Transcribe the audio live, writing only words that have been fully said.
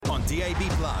DAB+,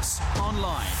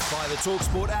 online, via the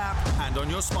TalkSport app and on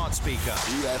your smart speaker.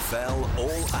 EFL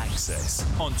All Access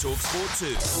on TalkSport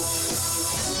 2.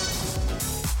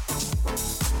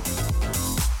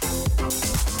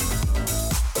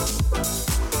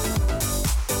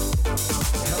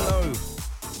 Hello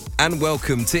and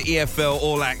welcome to EFL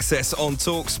All Access on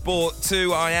TalkSport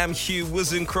 2. I am Hugh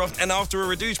Wozencroft, and after a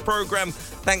reduced programme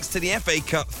thanks to the FA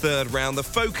Cup third round, the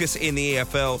focus in the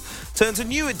EFL turned to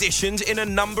new additions in a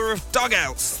number of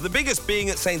dugouts, the biggest being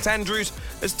at St Andrews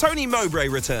as Tony Mowbray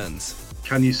returns.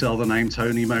 Can you sell the name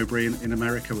Tony Mowbray in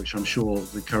America, which I'm sure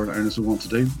the current owners will want to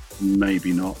do?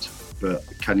 Maybe not, but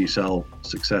can you sell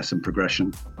success and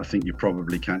progression? I think you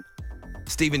probably can.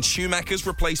 Stephen Schumacher's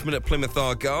replacement at Plymouth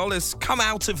Argyle has come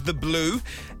out of the blue.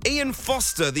 Ian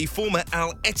Foster, the former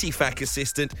Al Ettifaq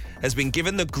assistant, has been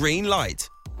given the green light.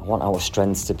 I want our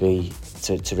strengths to be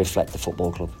to reflect the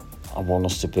football club. I want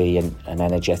us to be an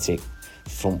energetic,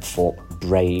 front foot,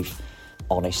 brave,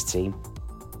 honest team.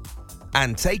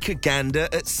 And take a gander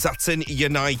at Sutton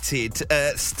United.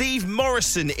 Steve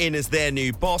Morison in as their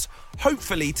new boss,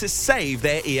 hopefully to save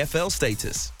their EFL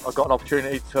status. I got an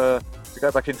opportunity to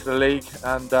go back into the league,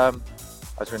 and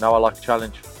as we know, I like a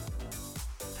challenge.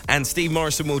 And Steve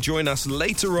Morison will join us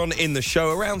later on in the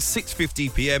show around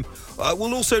 6:50pm.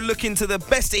 We'll also look into the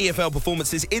best EFL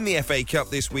performances in the FA Cup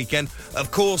this weekend.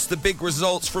 Of course, the big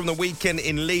results from the weekend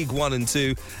in League 1 and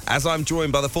 2, as I'm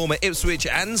joined by the former Ipswich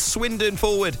and Swindon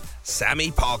forward,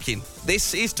 Sammy Parkin.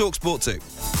 This is TalkSport 2.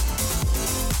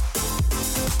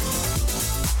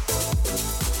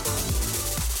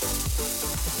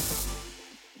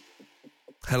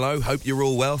 Hello, hope you're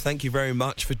all well. Thank you very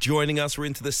much for joining us. We're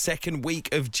into the second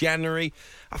week of January.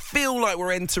 I feel like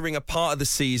we're entering a part of the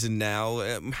season now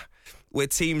where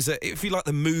teams are, if you like,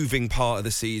 the moving part of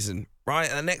the season, right?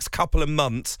 And the next couple of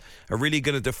months are really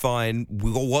going to define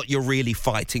what you're really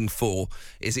fighting for.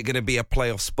 Is it going to be a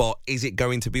playoff spot? Is it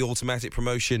going to be automatic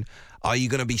promotion? Are you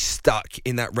going to be stuck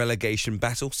in that relegation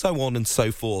battle? So on and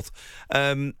so forth.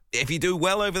 If you do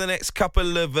well over the next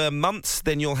couple of months,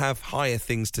 then you'll have higher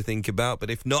things to think about. But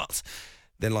if not,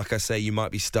 then like I say, you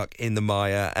might be stuck in the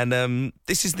mire. And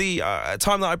this is the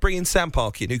time that I bring in Sam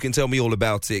Parkin, who can tell me all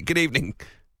about it. Good evening.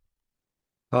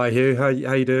 Hi Hugh, how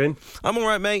you doing? I'm all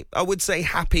right, mate. I would say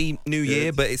Happy New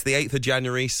Year, but it's the 8th of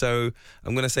January, so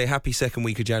I'm going to say happy second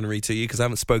week of January to you because I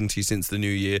haven't spoken to you since the New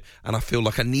Year, and I feel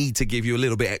like I need to give you a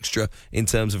little bit extra in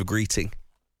terms of a greeting.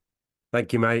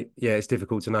 Thank you, mate. Yeah, it's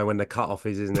difficult to know when the cut-off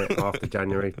is, isn't it, after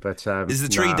January? But is the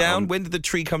tree down? When did the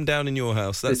tree come down in your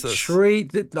house? Tree,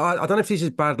 I don't know if this is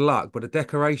bad luck, but the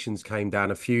decorations came down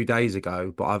a few days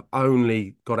ago, but I've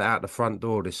only got it out the front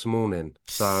door this morning.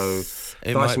 So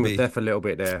dicing with death a little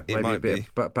bit there. Maybe a bit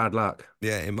of bad luck.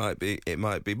 Yeah, it might be.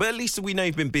 But at least we know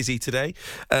you've been busy today.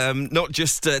 Not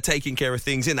just taking care of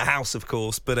things in the house, of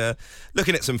course, but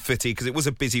looking at some footy because it was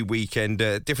a busy weekend.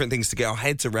 Different things to get our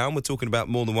heads around. We're talking about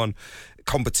more than one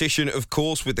competition, of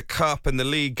course, with the Cup and the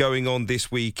League going on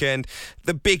this weekend.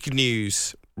 The big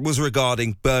news was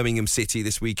regarding Birmingham City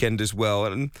this weekend as well.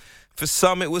 And for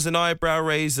some, it was an eyebrow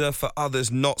raiser. For others,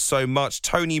 not so much.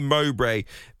 Tony Mowbray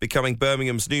becoming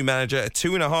Birmingham's new manager. A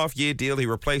 2.5-year deal. He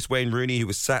replaced Wayne Rooney, who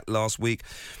was sacked last week.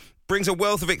 Brings a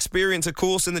wealth of experience, of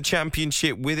course, in the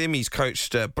Championship with him. He's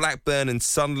coached Blackburn and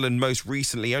Sunderland most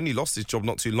recently. Only lost his job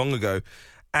not too long ago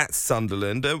at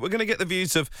Sunderland. We're going to get the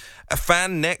views of a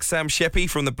fan next, Sam Sheppey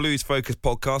from the Blues Focus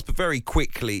podcast. But very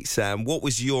quickly, Sam, what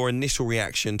was your initial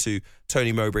reaction to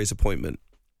Tony Mowbray's appointment?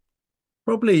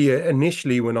 Probably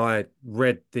initially when I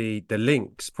read the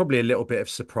links, probably a little bit of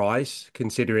surprise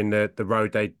considering the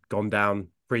road they'd gone down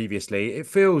previously. It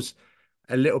feels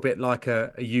a little bit like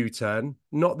a U-turn,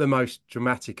 not the most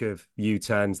dramatic of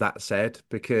U-turns, that said,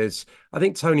 because I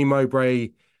think Tony Mowbray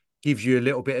gives you a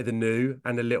little bit of the new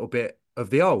and a little bit of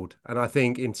the old. And I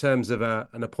think in terms of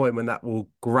an appointment that will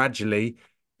gradually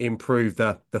improve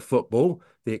the football,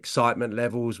 the excitement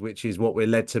levels, which is what we're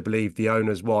led to believe the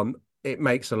owners want, it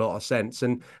makes a lot of sense.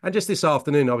 And just this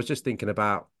afternoon, I was just thinking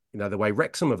about, the way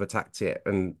Wrexham have attacked it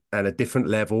and a different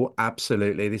level.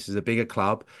 Absolutely. This is a bigger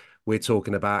club we're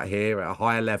talking about here at a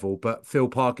higher level. But Phil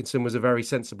Parkinson was a very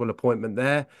sensible appointment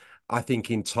there. I think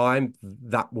in time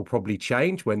that will probably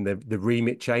change when the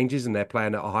remit changes and they're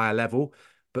playing at a higher level.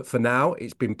 But for now,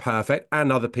 it's been perfect, and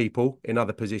other people in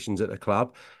other positions at the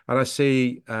club. And I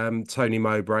see Tony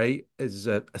Mowbray as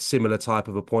a similar type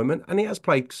of appointment. And he has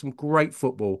played some great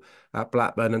football at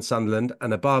Blackburn and Sunderland.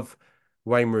 And above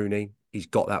Wayne Rooney, he's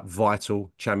got that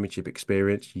vital Championship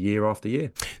experience year after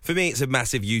year. For me, it's a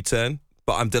massive U-turn.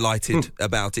 but I'm delighted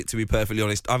about it, to be perfectly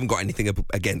honest. I haven't got anything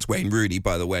against Wayne Rooney,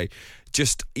 by the way.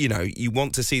 Just, you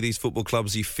want to see these football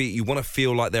clubs, you want to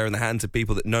feel like they're in the hands of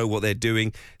people that know what they're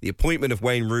doing. The appointment of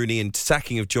Wayne Rooney and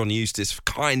sacking of John Eustace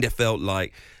kind of felt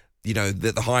like,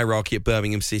 that the hierarchy at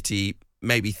Birmingham City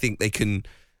maybe think they can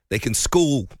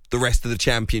school the rest of the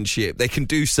Championship. They can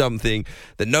do something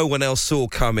that no one else saw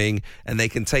coming, and they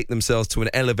can take themselves to an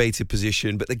elevated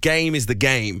position. But the game is the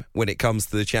game when it comes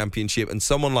to the Championship, and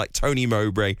someone like Tony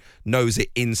Mowbray knows it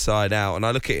inside out. And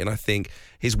I look at it and I think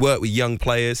his work with young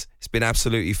players has been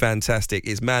absolutely fantastic.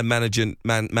 His man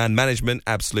management,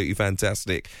 absolutely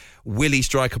fantastic. Will he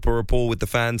strike up a rapport with the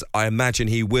fans? I imagine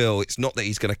he will. It's not that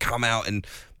he's going to come out and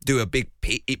do a big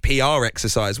PR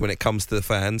exercise when it comes to the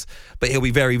fans, but he'll be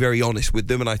very, very honest with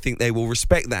them, and I think they will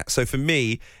respect that. So for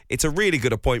me, it's a really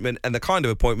good appointment, and the kind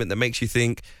of appointment that makes you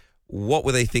think, what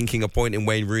were they thinking appointing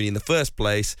Wayne Rooney in the first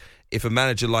place if a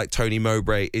manager like Tony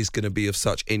Mowbray is going to be of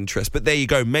such interest? But there you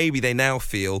go. Maybe they now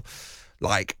feel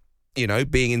like,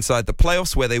 being inside the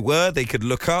playoffs where they were, they could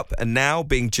look up, and now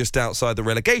being just outside the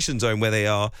relegation zone where they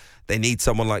are, they need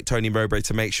someone like Tony Mowbray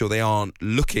to make sure they aren't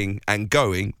looking and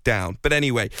going down. But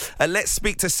anyway, let's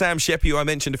speak to Sam Sheppey, who I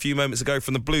mentioned a few moments ago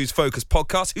from the Blues Focus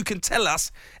podcast, who can tell us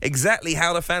exactly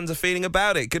how the fans are feeling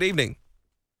about it. Good evening.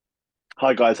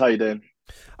 Hi guys, how you doing?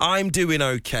 I'm doing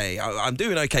okay. I'm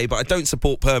doing okay, but I don't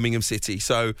support Birmingham City,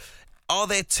 so are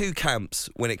there two camps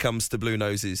when it comes to Blue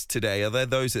Noses today? Are there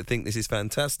those that think this is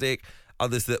fantastic,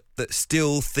 others that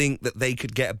still think that they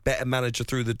could get a better manager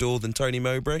through the door than Tony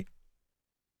Mowbray?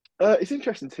 It's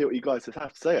interesting to hear what you guys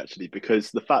have to say, actually,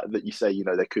 because the fact that you say,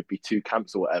 there could be two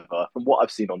camps or whatever, from what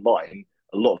I've seen online,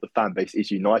 a lot of the fan base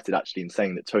is united, actually, in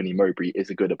saying that Tony Mowbray is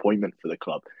a good appointment for the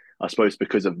club. I suppose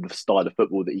because of the style of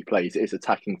football that he plays, it is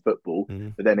attacking football.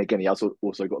 But then again, he has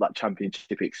also got that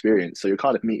Championship experience. So you're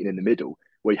kind of meeting in the middle,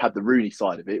 where you had the Rooney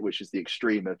side of it, which is the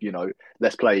extreme of,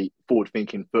 let's play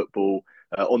forward-thinking football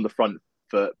on the front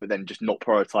foot, but then just not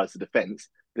prioritise the defence.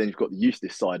 Then you've got the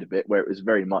Eustace side of it, where it was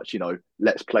very much,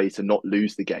 let's play to not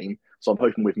lose the game. So I'm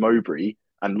hoping with Mowbray,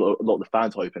 and a lot of the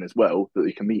fans hoping as well, that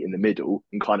we can meet in the middle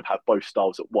and kind of have both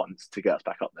styles at once to get us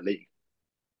back up the league.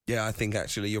 Yeah, I think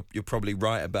actually you're probably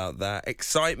right about that.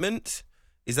 Excitement,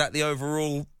 is that the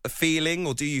overall feeling,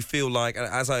 or do you feel like,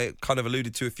 as I kind of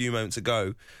alluded to a few moments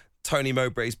ago, Tony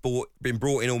Mowbray's been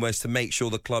brought in almost to make sure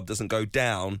the club doesn't go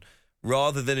down,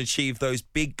 rather than achieve those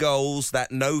big goals,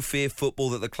 that no-fear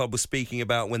football that the club was speaking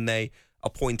about when they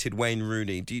appointed Wayne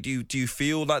Rooney? Do you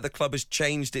feel like the club has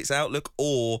changed its outlook,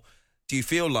 or do you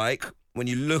feel like, when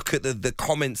you look at the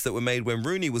comments that were made when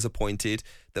Rooney was appointed,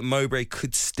 that Mowbray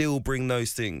could still bring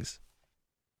those things?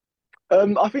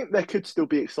 I think there could still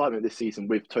be excitement this season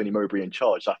with Tony Mowbray in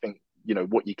charge. I think,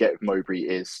 what you get with Mowbray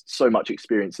is so much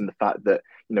experience in the fact that,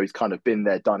 he's kind of been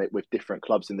there, done it with different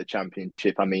clubs in the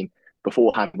Championship. I mean,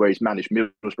 beforehand, where he's managed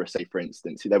Middlesbrough, say, for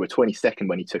instance, they were 22nd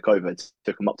when he took over,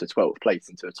 took them up to 12th place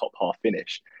into a top half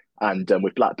finish. And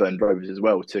with Blackburn Rovers as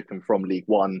well, took them from League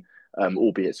One,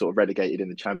 albeit sort of relegated in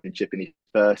the Championship in his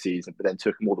first season, but then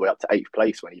took him all the way up to 8th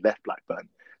place when he left Blackburn.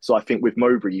 So I think with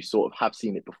Mowbray, you sort of have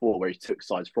seen it before, where he took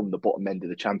sides from the bottom end of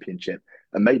the Championship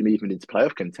and made them even into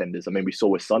playoff contenders. I mean, we saw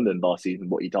with Sunderland last season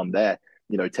what he done there,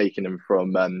 taking them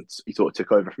from, he sort of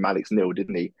took over from Alex Neil,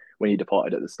 didn't he, when he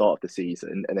departed at the start of the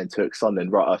season, and then took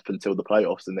Sunderland right up until the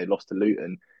playoffs, and they lost to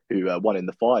Luton, who won in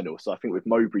the final. So I think with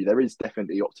Mowbray, there is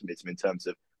definitely optimism in terms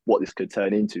of what this could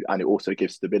turn into, and it also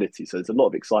gives stability. So there's a lot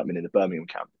of excitement in the Birmingham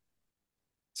camp.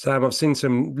 Sam, I've seen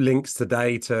some links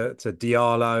today to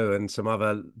Diallo and some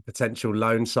other potential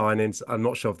loan signings. I'm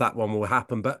not sure if that one will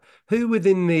happen, but who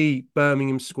within the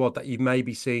Birmingham squad that you've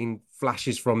maybe seen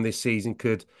flashes from this season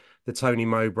could the Tony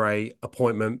Mowbray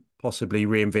appointment possibly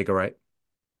reinvigorate?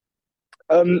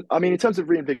 I mean, in terms of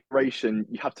reinvigoration,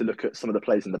 you have to look at some of the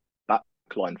players in the back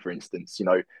line, for instance.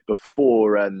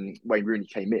 Before Wayne Rooney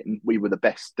came in, we were the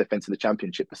best defence in the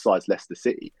Championship besides Leicester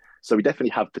City. So we definitely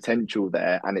have potential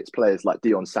there, and it's players like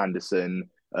Dion Sanderson,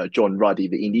 John Ruddy,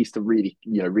 that he needs to really,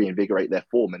 reinvigorate their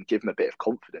form and give them a bit of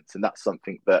confidence. And that's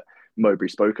something that Mowbray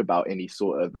spoke about in his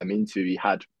sort of interview he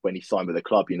had when he signed with the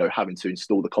club, having to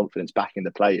install the confidence back in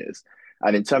the players.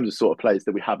 And in terms of sort of players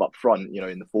that we have up front,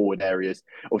 in the forward areas,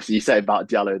 obviously you say about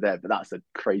Diallo there, but that's a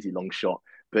crazy long shot.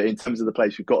 But in terms of the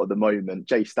players we've got at the moment,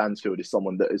 Jay Stansfield is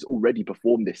someone that has already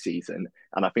performed this season.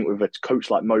 And I think with a coach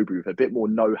like Mowbray, with a bit more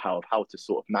know-how of how to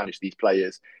sort of manage these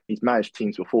players, he's managed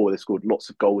teams before, they've scored lots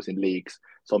of goals in leagues.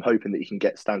 So I'm hoping that he can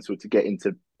get Stansfield to get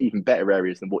into even better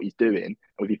areas than what he's doing. And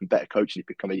with even better coaching,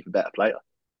 he'll become an even better player.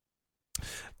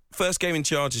 First game in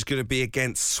charge is going to be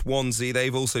against Swansea.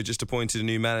 They've also just appointed a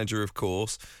new manager, of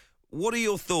course. What are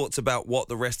your thoughts about what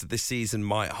the rest of this season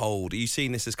might hold? Are you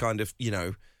seeing this as kind of,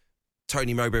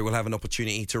 Tony Mowbray will have an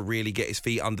opportunity to really get his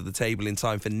feet under the table in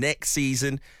time for next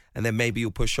season, and then maybe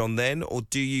you'll push on then? Or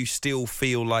do you still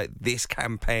feel like this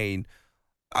campaign,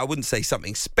 I wouldn't say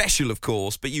something special, of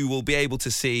course, but you will be able to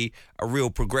see a real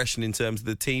progression in terms of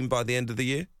the team by the end of the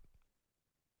year?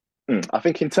 I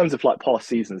think in terms of past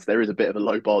seasons, there is a bit of a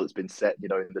low bar that's been set,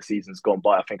 in the seasons gone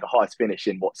by. I think a highest finish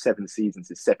in 7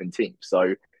 seasons is 17th.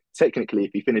 So technically,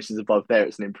 if he finishes above there,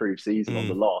 it's an improved season on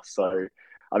the last. So,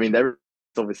 I mean, there is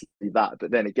obviously that.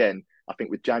 But then again, I think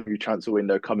with January transfer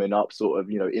window coming up, sort of,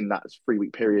 in that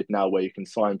 3-week period now where you can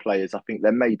sign players, I think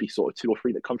there may be sort of 2 or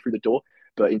 3 that come through the door.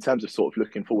 But in terms of sort of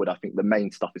looking forward, I think the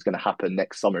main stuff is going to happen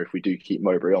next summer if we do keep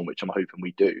Mowbray on, which I'm hoping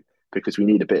we do, because we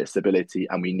need a bit of stability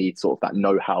and we need sort of that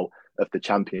know-how of the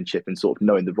Championship and sort of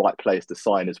knowing the right players to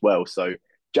sign as well. So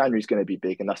January's going to be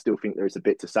big, and I still think there is a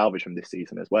bit to salvage from this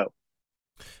season as well.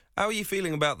 How are you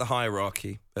feeling about the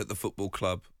hierarchy at the football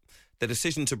club? The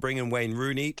decision to bring in Wayne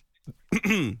Rooney,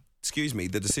 the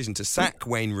decision to sack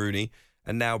Wayne Rooney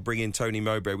and now bring in Tony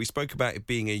Mowbray. We spoke about it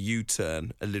being a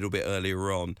U-turn a little bit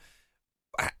earlier on.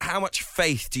 How much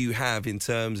faith do you have in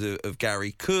terms of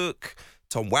Gary Cook,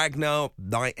 Tom Wagner,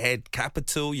 Knighthead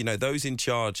Capital, those in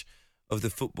charge of the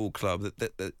football club,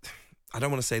 that I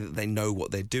don't want to say that they know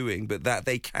what they're doing, but that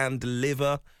they can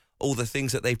deliver all the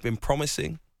things that they've been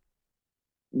promising?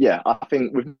 Yeah, I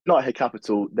think with Knighthead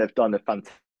Capital, they've done a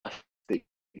fantastic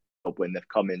job when they've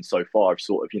come in so far of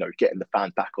sort of, getting the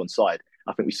fans back on side.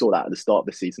 I think we saw that at the start of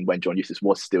the season when John Eustace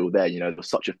was still there. There was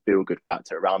such a feel-good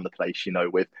factor around the place,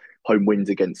 with home wins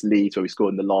against Leeds, where we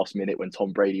scored in the last minute when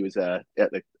Tom Brady was at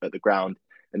the ground.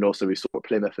 And also we saw at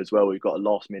Plymouth as well. We've got a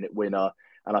last-minute winner.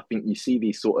 And I think you see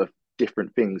these sort of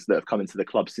different things that have come into the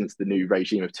club since the new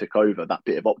regime have took over, that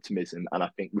bit of optimism. And I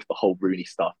think with the whole Rooney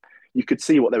stuff, you could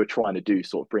see what they were trying to do,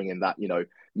 sort of bring in that,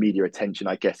 media attention,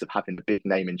 I guess, of having the big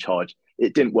name in charge.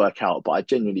 It didn't work out, but I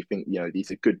genuinely think, these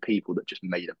are good people that just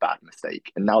made a bad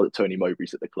mistake. And now that Tony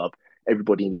Mowbray's at the club,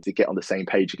 everybody needs to get on the same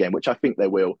page again, which I think they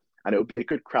will. And it'll be a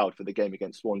good crowd for the game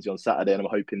against Swansea on Saturday. And I'm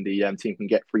hoping the team can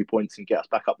get 3 points and get us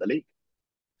back up the league.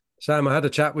 Sam, I had a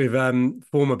chat with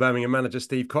former Birmingham manager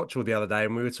Steve Cottrell the other day,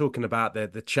 and we were talking about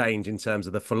the change in terms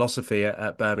of the philosophy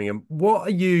at Birmingham. What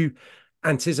are you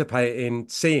anticipating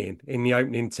seeing in the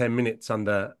opening 10 minutes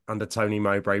under Tony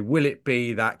Mowbray? Will it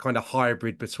be that kind of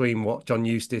hybrid between what John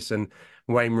Eustace and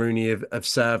Wayne Rooney have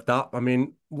served up? I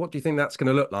mean, what do you think that's going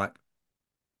to look like?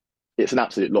 It's an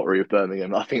absolute lottery of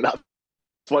Birmingham. I think that's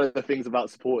one of the things about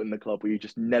supporting the club, where you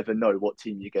just never know what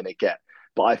team you're going to get.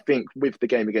 But I think with the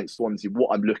game against Swansea,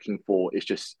 what I'm looking for is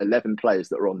just 11 players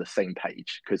that are on the same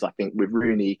page. Because I think with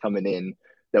Rooney coming in,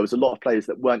 there was a lot of players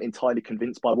that weren't entirely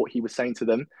convinced by what he was saying to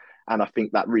them. And I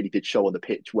think that really did show on the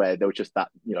pitch, where there was just that,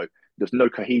 there's no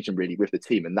cohesion really with the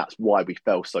team. And that's why we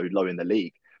fell so low in the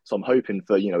league. So I'm hoping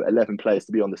for, 11 players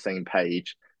to be on the same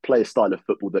page, play a style of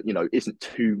football that, isn't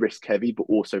too risk heavy, but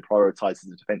also prioritises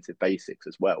the defensive basics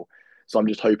as well. So I'm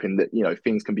just hoping that,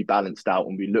 things can be balanced out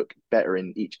and we look better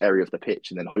in each area of the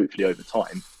pitch. And then hopefully over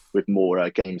time, with more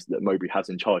games that Mowbray has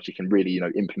in charge, he can really,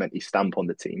 implement his stamp on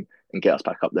the team and get us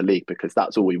back up the league, because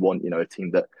that's all we want, a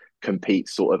team that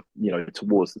competes sort of,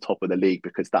 towards the top of the league,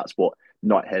 because that's what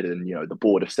Knighthead and, the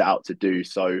board have set out to do.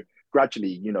 So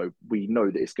gradually, we know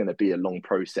that it's going to be a long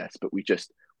process, but we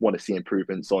just want to see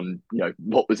improvements on,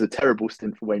 what was a terrible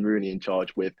stint for Wayne Rooney in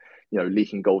charge with,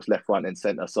 leaking goals left, right and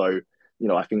centre. So,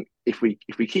 I think if we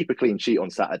keep a clean sheet on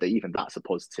Saturday, even that's a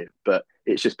positive, but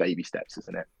it's just baby steps,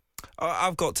 isn't it?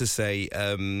 I've got to say,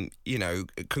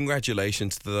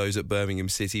 congratulations to those at Birmingham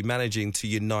City managing to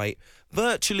unite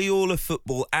virtually all of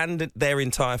football and their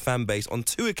entire fan base on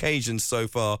 2 occasions so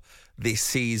far this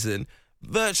season.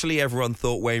 Virtually everyone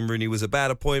thought Wayne Rooney was a bad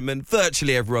appointment.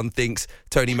 Virtually everyone thinks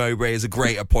Tony Mowbray is a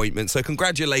great appointment. So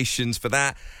congratulations for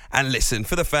that. And listen,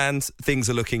 for the fans,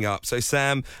 things are looking up. So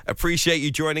Sam, appreciate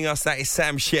you joining us. That is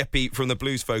Sam Sheppey from the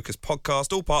Blues Focus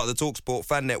podcast, all part of the TalkSport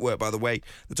Fan Network, by the way.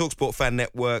 The TalkSport Fan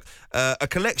Network, a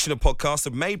collection of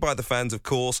podcasts made by the fans, of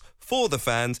course, for the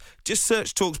fans. Just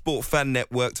search TalkSport Fan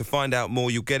Network to find out more.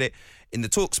 You'll get it in the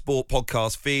TalkSport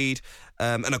podcast feed.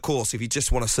 And of course, if you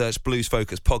just want to search Blues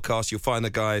Focus podcast, you'll find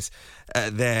the guys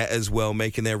there as well,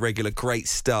 making their regular great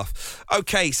stuff.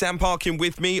 Okay, Sam Parkin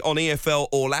with me on EFL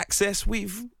All Access.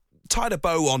 We've tied a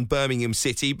bow on Birmingham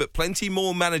City, but plenty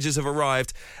more managers have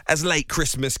arrived as late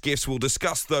Christmas gifts. We'll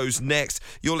discuss those next.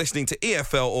 You're listening to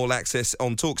EFL All Access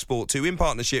on TalkSport 2 in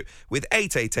partnership with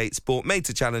 888 Sport, made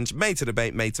to challenge, made to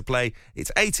debate, made to play.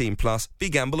 It's 18 plus.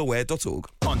 BeGambleAware.org.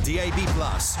 On DAB+,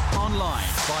 online,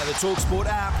 via the TalkSport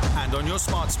app and on your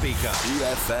smart speaker.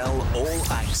 EFL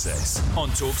All Access on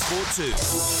TalkSport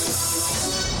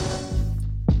 2.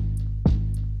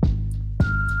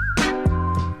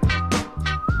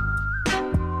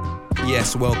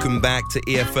 Yes, welcome back to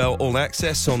EFL All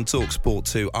Access on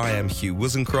TalkSport 2. I am Hugh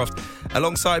Wizencroft.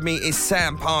 Alongside me is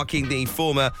Sam Parking, the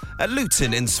former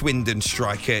Luton and Swindon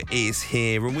striker, is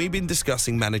here. And we've been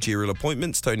discussing managerial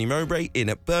appointments. Tony Mowbray in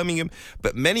at Birmingham,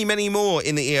 but many, many more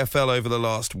in the EFL over the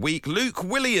last week. Luke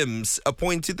Williams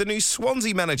appointed the new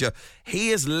Swansea manager. He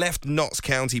has left Notts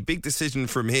County. Big decision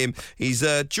from him. He's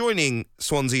joining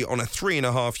Swansea on a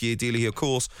 3.5-year deal. He, of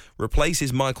course,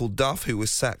 replaces Michael Duff, who was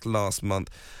sacked last month.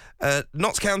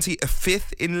 Notts County are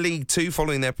 5th in League 2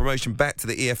 following their promotion back to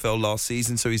the EFL last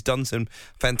season, so he's done some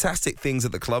fantastic things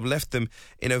at the club, left them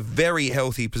in a very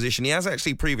healthy position. He has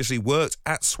actually previously worked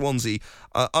at Swansea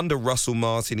under Russell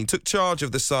Martin. He took charge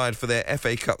of the side for their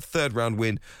FA Cup third-round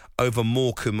win over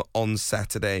Morecambe on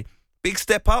Saturday. Big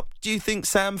step up, do you think,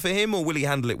 Sam, for him, or will he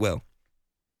handle it well?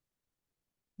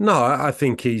 No, I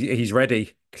think he's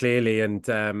ready, clearly, and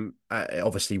it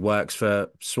obviously works for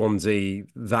Swansea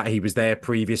that he was there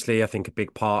previously. I think a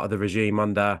big part of the regime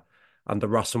under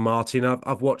Russell Martin.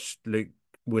 I've watched Luke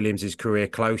Williams' career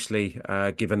closely,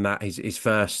 given that his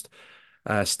first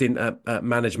stint at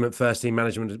management, first team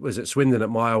management, was at Swindon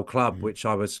at my old club, which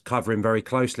I was covering very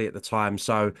closely at the time.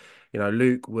 So,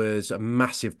 Luke was a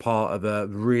massive part of a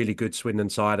really good Swindon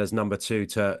side as number 2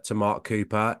 to Mark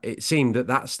Cooper. It seemed at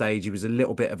that stage he was a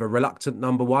little bit of a reluctant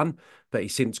number 1, but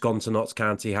he's since gone to Notts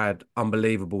County, had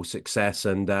unbelievable success,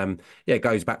 and it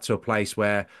goes back to a place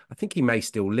where I think he may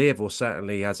still live, or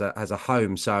certainly has a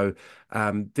home. So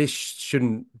this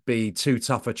shouldn't be too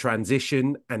tough a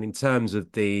transition. And in terms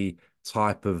of the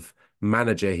type of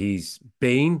manager he's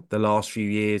been the last few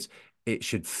years, it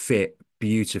should fit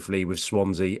beautifully with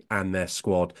Swansea and their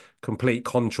squad. Complete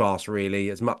contrast, really.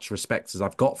 As much respect as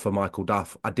I've got for Michael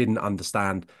Duff, I didn't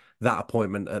understand that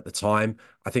appointment at the time.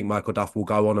 I think Michael Duff will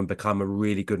go on and become a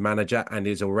really good manager, and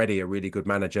is already a really good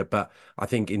manager. But I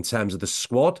think in terms of the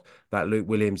squad that Luke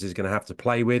Williams is going to have to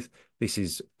play with, this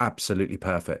is absolutely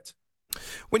perfect.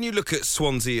 When you look at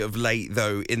Swansea of late,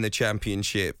 though, in the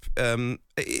Championship,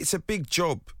 it's a big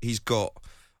job he's got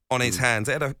on his hands.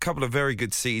 They had a couple of very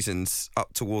good seasons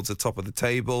up towards the top of the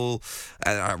table,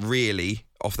 really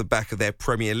off the back of their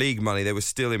Premier League money. They were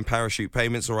still in parachute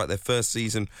payments. All right, their first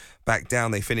season back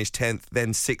down, they finished 10th,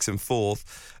 then 6th and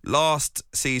 4th. Last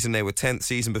season, they were 10th,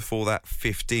 season before that,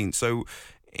 15th. So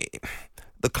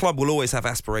the club will always have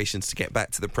aspirations to get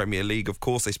back to the Premier League. Of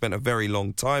course, they spent a very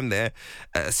long time there,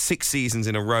 6 seasons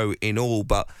in a row in all,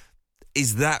 but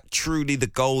is that truly the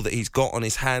goal that he's got on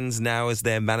his hands now as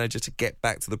their manager, to get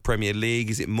back to the Premier League?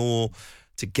 Is it more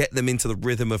to get them into the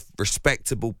rhythm of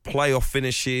respectable playoff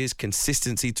finishes,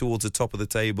 consistency towards the top of the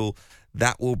table,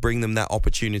 that will bring them that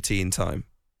opportunity in time?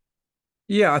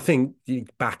 Yeah, I think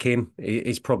back in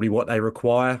is probably what they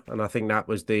require. And I think that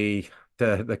was the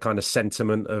kind of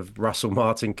sentiment of Russell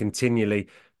Martin continually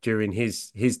during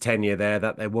his tenure there,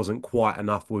 that there wasn't quite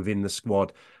enough within the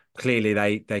squad. Clearly,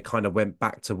 they kind of went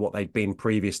back to what they'd been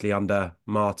previously under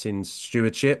Martin's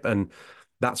stewardship, and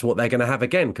that's what they're going to have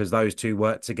again, because those two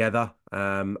work together.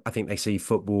 I think they see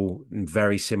football in a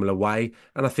very similar way,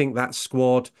 and I think that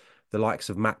squad, the likes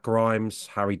of Matt Grimes,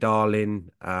 Harry Darling,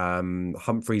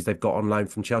 Humphreys, they've got on loan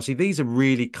from Chelsea. These are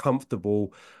really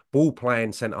comfortable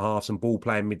ball-playing centre-halves and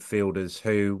ball-playing midfielders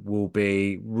who will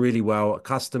be really well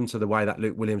accustomed to the way that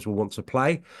Luke Williams will want to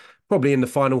play. Probably in the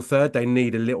final third, they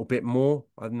need a little bit more.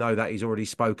 I know that he's already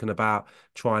spoken about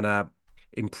trying to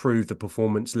improve the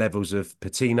performance levels of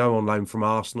Patino on loan from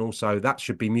Arsenal, so that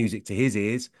should be music to his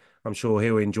ears. I'm sure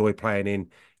he'll enjoy playing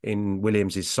in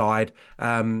Williams' side.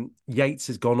 Yates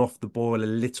has gone off the boil a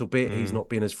little bit. He's not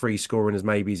been as free scoring as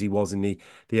maybe as he was in the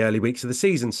early weeks of the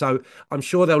season. So I'm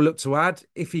sure they'll look to add.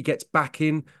 If he gets back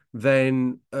in,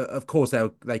 then of course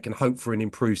they can hope for an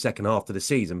improved second half of the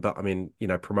season. But I mean,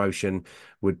 promotion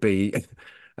would be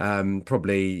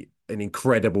probably an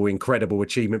incredible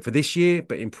achievement for this year,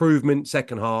 but improvement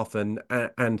second half, and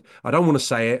I don't want to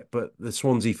say it, but the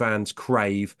Swansea fans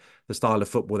crave the style of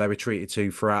football they were treated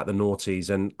to throughout the noughties,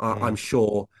 and I'm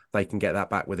sure they can get that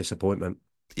back with this appointment.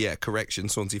 Yeah, correction,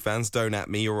 Swansea fans, don't at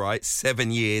me, you're right.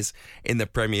 7 years in the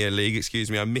Premier League,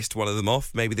 excuse me, I missed one of them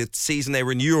off. Maybe the season they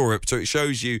were in Europe, so it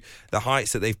shows you the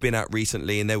heights that they've been at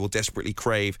recently, and they will desperately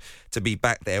crave to be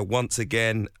back there once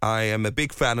again. I am a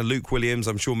big fan of Luke Williams.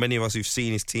 I'm sure many of us who've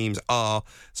seen his teams are,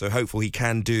 so hopefully he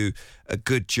can do a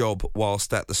good job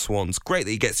whilst at the Swans. Great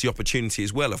that he gets the opportunity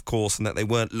as well, of course, and that they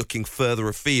weren't looking further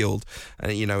afield.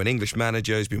 And, you know, an English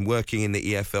manager who's been working in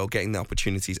the EFL, getting the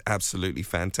opportunity is absolutely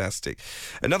fantastic.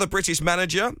 Another British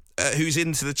manager who's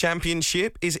into the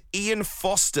Championship is Ian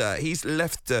Foster. He's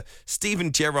left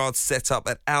Steven Gerrard's setup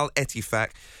at Al Ettifaq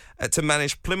to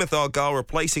manage Plymouth Argyle,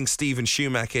 replacing Stephen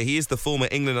Schumacher. He is the former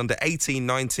England under 18,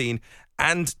 19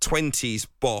 and 20s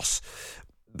boss.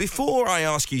 Before I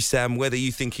ask you, Sam, whether you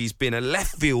think he's been a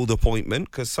left field appointment,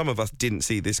 because some of us didn't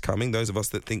see this coming, those of us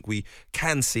that think we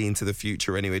can see into the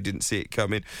future anyway didn't see it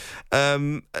coming.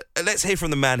 Let's hear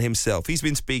from the man himself. He's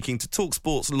been speaking to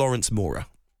TalkSport's Lawrence Mora.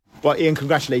 Well, Ian,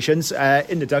 congratulations.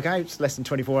 In the dugout, less than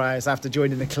 24 hours after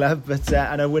joining the club, but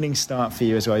and a winning start for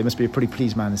you as well. You must be a pretty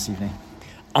pleased man this evening.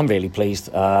 I'm really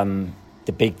pleased.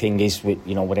 The big thing is, we're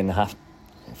in the half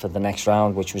for the next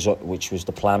round, which was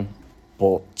the plan.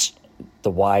 But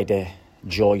the wider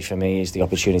joy for me is the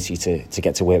opportunity to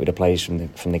get to work with the players from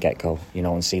the get-go,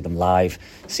 and see them live,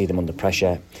 see them under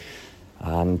pressure.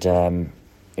 And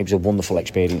it was a wonderful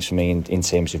experience for me in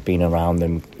terms of being around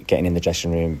them, getting in the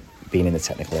dressing room, being in the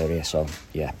technical area. So,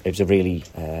 yeah, it was a really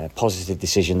positive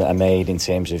decision that I made in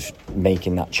terms of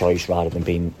making that choice rather than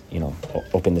being,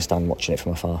 up in the stand watching it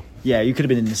from afar. Yeah, you could have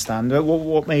been in the stand.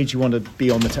 What made you want to be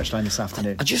on the touchline this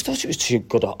afternoon? I just thought it was too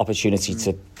good an opportunity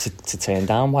to turn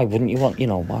down. Why wouldn't you want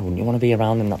to be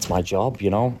around them? That's my job,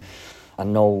 I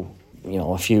know,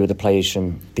 a few of the players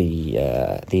from the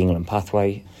England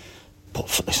pathway.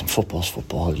 But listen, football's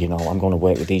football, I'm going to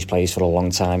work with these players for a long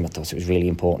time. I thought it was really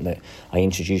important that I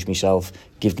introduce myself,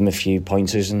 give them a few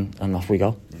pointers and off we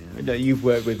go. Yeah. You've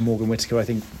worked with Morgan Whittaker, I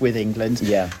think, with England.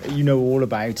 Yeah. You know all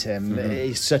about him. Mm-hmm.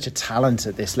 He's such a talent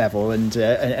at this level and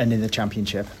in the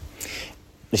Championship.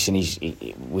 Listen,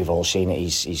 we've all seen it.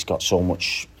 He's got so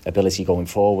much ability going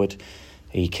forward.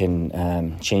 He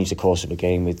can change the course of a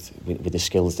game with the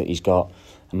skills that he's got.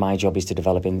 And my job is to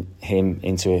develop him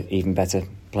into an even better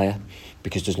player,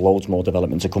 because there's loads more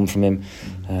development to come from him,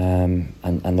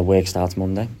 and the work starts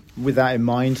Monday. With that in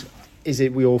mind, is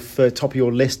it we all for top of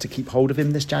your list to keep hold of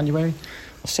him this January?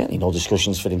 Well, certainly no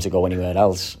discussions for him to go anywhere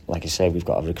else. Like I say, we've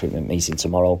got a recruitment meeting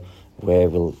tomorrow where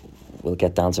we'll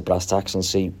get down to brass tacks and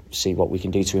see what we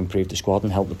can do to improve the squad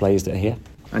and help the players that are here.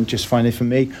 And just finally from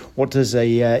me, what does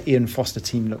a Ian Foster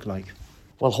team look like?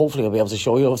 Well, hopefully I'll be able to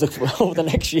show you over the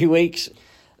next few weeks.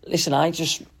 Listen, I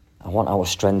want our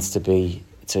strengths to be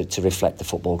to reflect the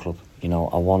football club. I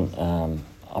want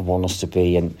us to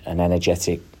be an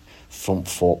energetic, front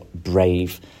foot,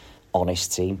 brave,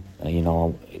 honest team.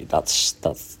 That's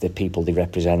the people they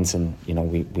represent, and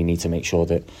we need to make sure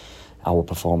that our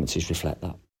performances reflect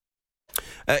that.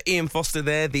 Ian Foster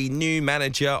there, the new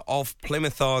manager of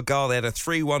Plymouth Argyle. They had a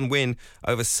 3-1 win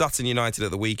over Sutton United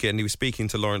at the weekend. He was speaking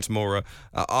to Lawrence Mora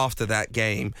after that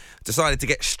game. Decided to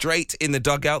get straight in the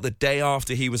dugout the day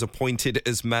after he was appointed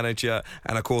as manager,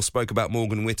 and of course spoke about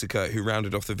Morgan Whittaker, who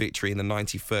rounded off the victory in the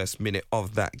 91st minute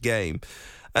of that game.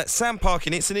 Sam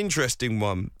Parkin, it's an interesting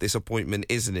one, this appointment,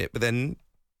 isn't it? But then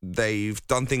they've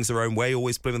done things their own way,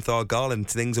 always Plymouth Argyle, and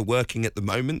things are working at the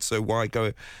moment, so why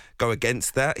go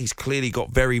against that? He's clearly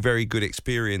got very, very good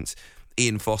experience,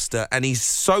 Ian Foster, and he's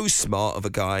so smart of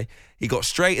a guy. He got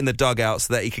straight in the dugout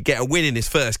so that he could get a win in his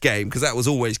first game, because that was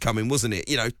always coming, wasn't it?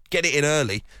 Get it in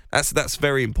early. That's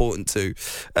very important too.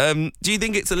 Do you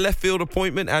think it's a left field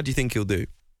appointment? How do you think he'll do?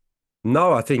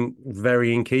 No, I think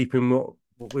very in keeping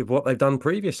with what they've done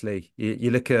previously.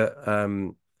 You look at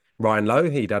Ryan Lowe,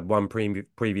 he'd had one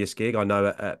previous gig, I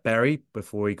know, at Bury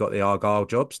before he got the Argyle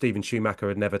job. Stephen Schumacher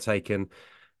had never taken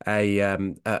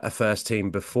a first team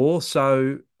before,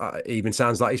 so it even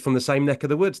sounds like he's from the same neck of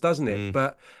the woods, doesn't it?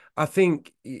 But I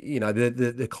think,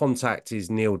 the contact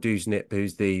is Neil Dusnip,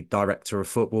 who's the director of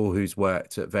football, who's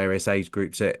worked at various age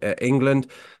groups at England.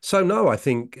 So no, I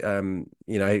think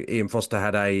Ian Foster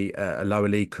had a lower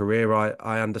league career,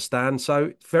 I understand.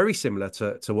 So very similar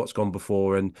to what's gone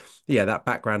before, and that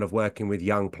background of working with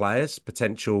young players,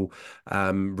 potential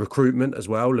recruitment as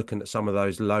well. Looking at some of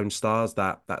those lone stars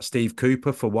that Steve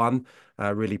Cooper, for one,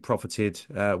 really profited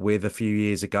with a few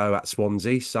years ago at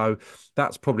Swansea. So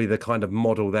that's probably the kind of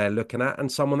model they're looking at,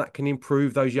 and someone that can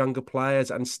improve those younger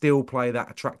players and still play that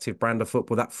attractive brand of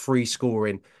football, that free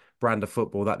scoring brand of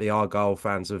football that the Argyle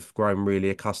fans have grown really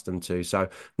accustomed to. So,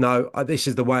 no, this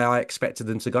is the way I expected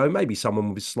them to go. Maybe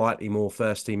someone with slightly more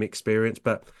first team experience,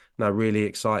 but no, really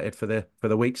excited for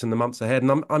the weeks and the months ahead.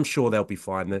 And I'm sure they'll be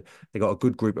fine. They've got a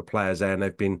good group of players there, and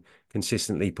they've been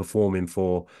consistently performing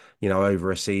for,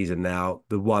 over a season now.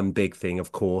 The one big thing,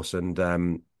 of course, and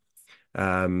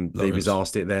he was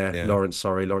asked it there. Yeah.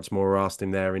 Lawrence Moore asked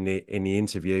him there in the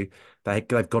interview. They've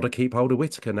got to keep hold of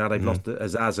Whittaker now. They've lost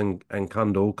Azaz and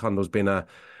Kundal. Kundal's been a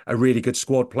really good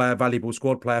squad player, valuable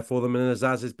squad player for them, and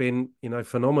Azaz has been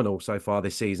phenomenal so far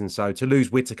this season. So to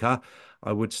lose Whittaker,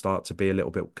 I would start to be a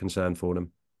little bit concerned for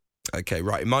them. Okay,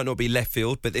 right. It might not be left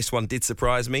field, but this one did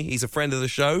surprise me. He's a friend of the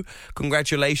show.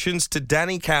 Congratulations to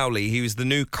Danny Cowley. He was the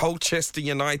new Colchester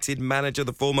United manager,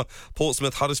 the former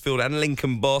Portsmouth, Huddersfield and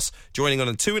Lincoln boss, joining on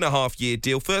a 2.5-year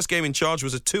deal. First game in charge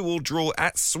was a 2-2 draw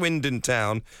at Swindon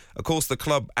Town. Of course, the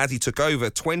club, as he took over,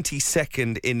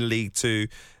 22nd in League Two,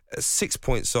 6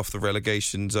 points off the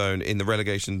relegation zone in the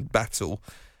relegation battle.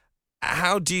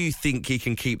 How do you think he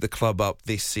can keep the club up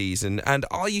this season? And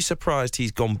are you surprised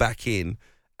he's gone back in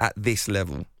at this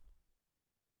level?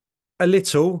 A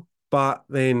little, but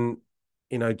then,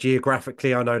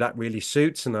 geographically, I know that really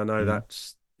suits, and I know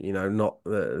that's, not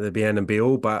the be end and be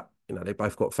all, but, they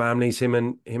both got families, him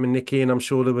and Nicky, and I'm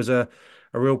sure there was a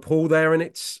real pull there, and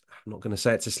I'm not going to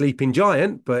say it's a sleeping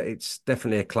giant, but it's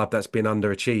definitely a club that's been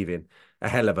underachieving a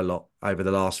hell of a lot over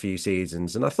the last few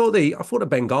seasons. And I thought the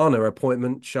Ben Garner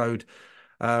appointment showed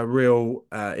real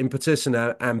impetus and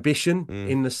ambition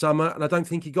in the summer, and I don't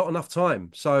think he got enough time.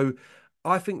 So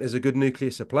I think there's a good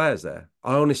nucleus of players there.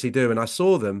 I honestly do, and I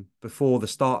saw them before the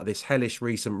start of this hellish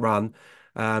recent run.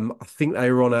 I think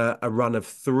they were on a run of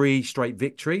 3 straight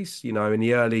victories, in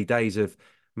the early days of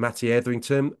Matty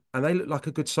Etherington, and they looked like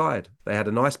a good side. They had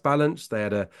a nice balance. They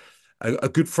had a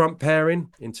good front pairing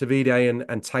in Tavide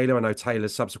and Taylor. I know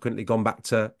Taylor's subsequently gone back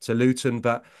to Luton,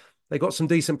 but they got some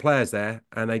decent players there,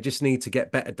 and they just need to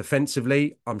get better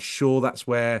defensively. I'm sure that's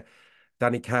where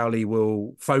Danny Cowley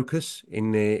will focus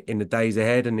in the days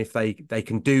ahead. And if they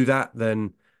can do that,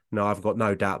 then no, I've got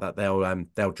no doubt that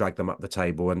they'll drag them up the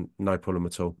table, and no problem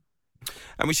at all.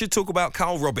 And we should talk about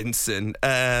Carl Robinson.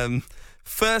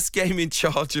 First game in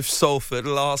charge of Salford,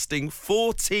 lasting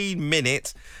 14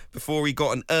 minutes before he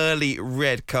got an early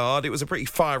red card. It was a pretty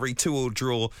fiery 2-2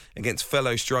 draw against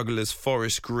fellow strugglers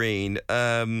Forest Green.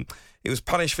 It was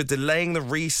punished for delaying the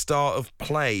restart of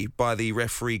play by the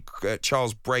referee,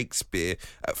 Charles Breakspear.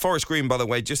 Forest Green, by the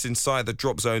way, just inside the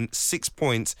drop zone, 6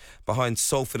 points behind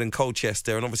Salford and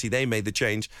Colchester. And obviously they made the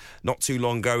change not too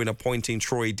long ago in appointing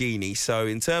Troy Deeney. So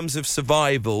in terms of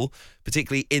survival,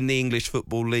 particularly in the English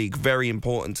Football League, very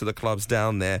important to the clubs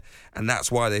down there. And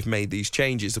that's why they've made these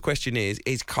changes. The question is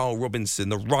Carl Robinson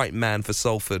the right man for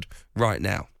Salford right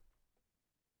now?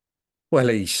 Well,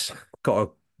 he's got a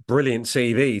brilliant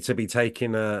CV to be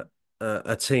taking a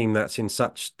team that's in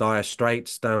such dire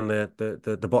straits down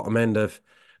the bottom end of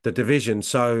the division.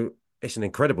 So it's an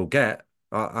incredible get,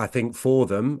 I think, for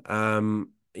them. I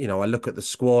look at the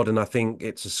squad, and I think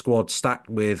it's a squad stacked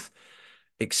with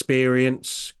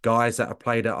experience, guys that have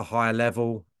played at a higher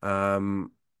level.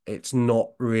 It's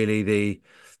not really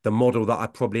the model that I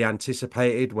probably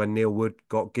anticipated when Neil Wood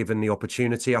got given the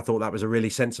opportunity. I thought that was a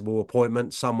really sensible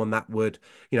appointment, someone that would,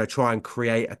 try and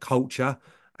create a culture.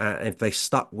 If they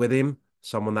stuck with him,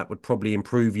 someone that would probably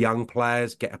improve young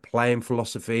players, get a playing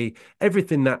philosophy,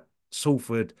 everything that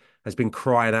Salford has been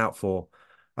crying out for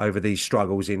over these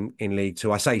struggles in League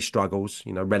Two. I say struggles,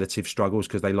 relative struggles,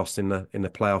 because they lost in the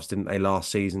playoffs, didn't they, last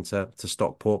season to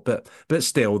Stockport? But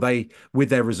still, they, with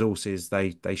their resources,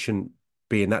 they shouldn't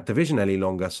be in that division any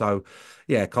longer. So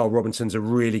yeah, Carl Robinson's a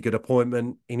really good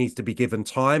appointment. He needs to be given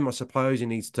time, I suppose. He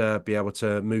needs to be able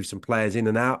to move some players in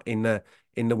and out in the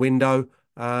window.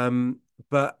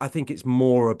 But I think it's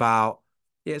more about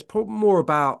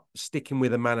sticking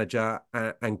with a manager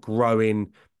and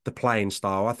growing the playing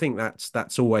style. I think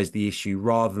that's always the issue,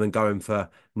 rather than going for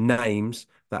names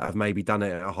that have maybe done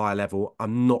it at a higher level.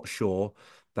 I'm not sure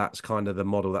that's kind of the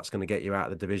model that's going to get you out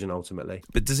of the division ultimately.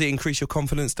 But does it increase your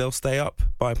confidence they'll stay up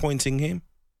by appointing him?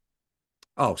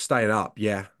 Oh, staying up,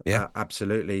 yeah.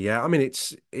 Absolutely, yeah. I mean,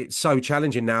 it's so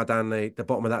challenging now down the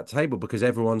bottom of that table, because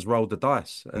everyone's rolled the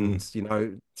dice, and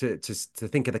to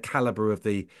think of the calibre of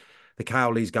the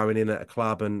Cowleys going in at a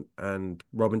club, and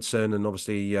Robinson, and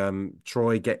obviously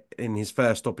Troy get in his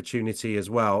first opportunity as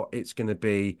well. It's going to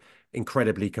be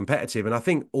incredibly competitive, and I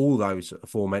think all those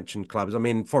aforementioned clubs. I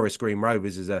mean, Forest Green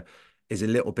Rovers is a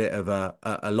little bit of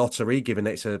a lottery, given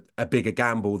it's a bigger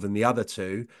gamble than the other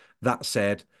two. That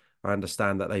said, I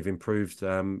understand that they've improved,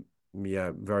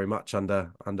 very much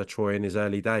under Troy in his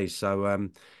early days. So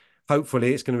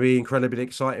hopefully it's going to be incredibly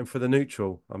exciting for the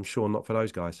neutral. I'm sure not for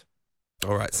those guys.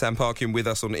 All right, Sam Parkin with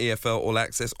us on EFL All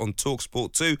Access on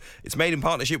TalkSport 2. It's made in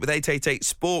partnership with 888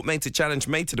 Sport, made to challenge,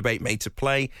 made to debate, made to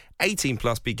play. 18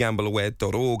 plus,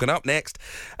 begambleaware.org. And up next,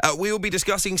 we will be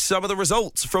discussing some of the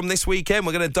results from this weekend.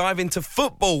 We're going to dive into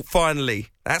football finally.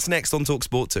 That's next on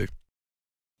TalkSport 2.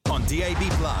 On DAB+,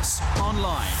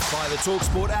 online, via the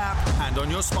TalkSport app and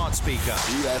on your smart speaker.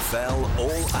 EFL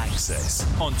All Access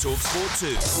on TalkSport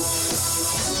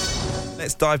 2.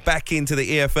 Let's dive back into the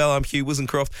EFL. I'm Hugh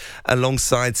Wisencroft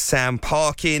alongside Sam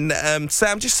Parkin.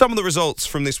 Sam, just some of the results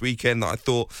from this weekend that I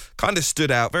thought kind of stood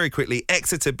out very quickly.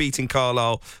 Exeter beating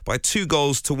Carlisle by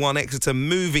 2-1. Exeter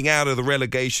moving out of the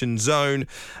relegation zone.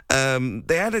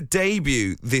 They had a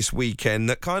debut this weekend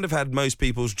that kind of had most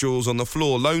people's jaws on the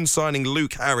floor. Loan signing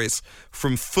Luke Harris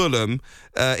from Fulham.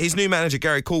 His new manager,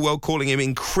 Gary Caldwell, calling him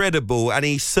incredible, and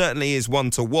he certainly is one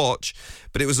to watch.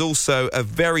 But it was also a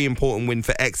very important win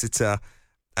for Exeter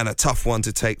and a tough one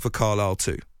to take for Carlisle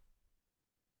too.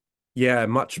 Yeah,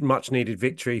 much needed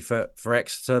victory for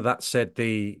Exeter. That said,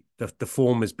 the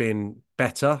form has been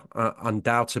better,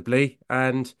 undoubtedly.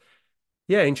 And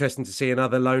yeah, interesting to see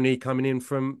another loanee coming in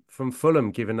from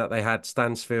Fulham, given that they had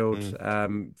Stansfield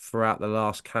throughout the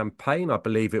last campaign, I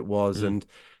believe it was. And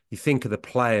you think of the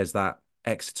players that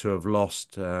Exeter have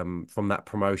lost from that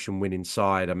promotion winning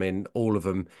side. I mean, all of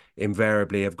them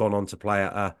invariably have gone on to play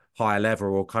at a higher level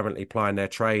or currently plying their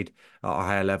trade at a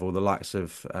higher level. The likes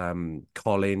of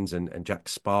Collins and Jack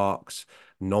Sparks,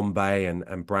 Nombe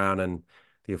and Brown and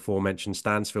the aforementioned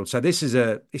Stansfield. So this is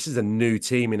a new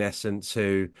team in essence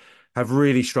who have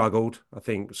really struggled. I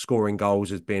think scoring goals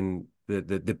has been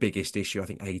the biggest issue. I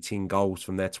think 18 goals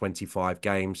from their 25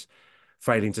 games,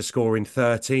 failing to score in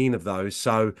 13 of those.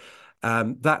 So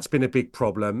that's been a big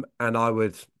problem, and I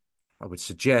would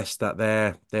suggest that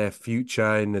their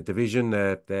future in the division,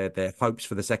 their hopes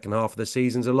for the second half of the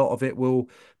seasons, a lot of it will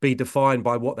be defined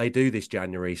by what they do this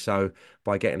January. So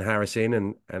by getting Harris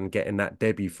in and getting that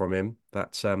debut from him,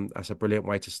 that's a brilliant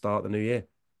way to start the new year.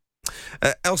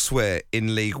 Elsewhere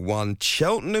in League One,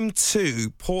 Cheltenham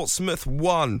 2, Portsmouth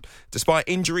 1. Despite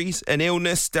injuries and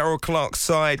illness, Darrell Clark's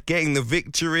side getting the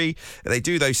victory. They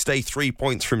do, though, stay 3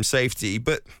 points from safety,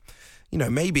 but you know,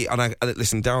 maybe, and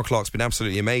listen, Darrell Clark's been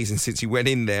absolutely amazing since he went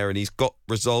in there and he's got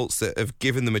results that have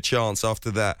given them a chance after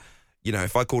that. You know,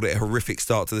 if I called it a horrific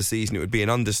start to the season, it would be an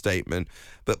understatement.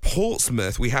 But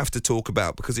Portsmouth, we have to talk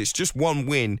about because it's just one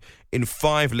win in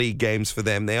 5 league games for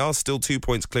them. They are still 2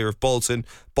 points clear of Bolton.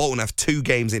 Bolton have 2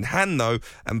 games in hand, though,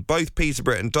 and both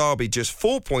Peterborough and Derby just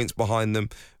 4 points behind them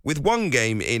with 1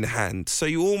 game in hand. So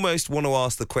you almost want to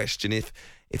ask the question if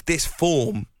this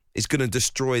form is going to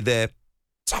destroy their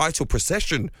title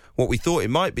procession, what we thought it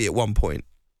might be at one point.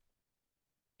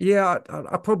 Yeah,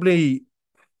 I probably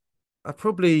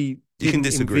you can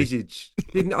disagree.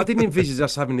 I didn't envisage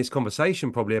us having this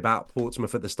conversation probably about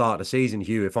Portsmouth at the start of the season,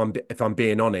 Hugh. If I'm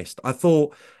being honest, I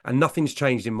thought, and nothing's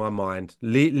changed in my mind,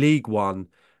 League One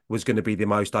was going to be the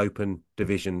most open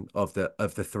division of the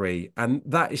 3, and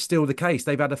that is still the case.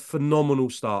 They've had a phenomenal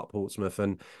start, Portsmouth,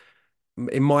 and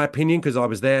in my opinion, because I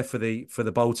was there for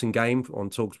the Bolton game on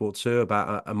TalkSport 2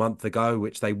 about a month ago,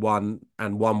 which they won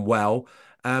and won well.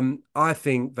 I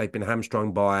think they've been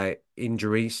hamstrung by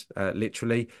injuries,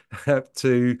 literally,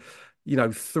 to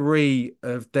 3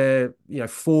 of their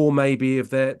 4 maybe of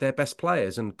their best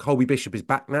players. And Colby Bishop is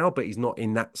back now, but he's not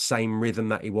in that same rhythm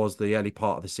that he was the early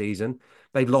part of the season.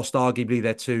 They've lost arguably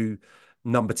their 2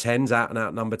 number 10s, out and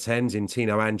out number 10s in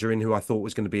Tino Angerin, who I thought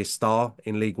was going to be a star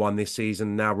in League One this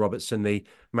season. Now Robertson, the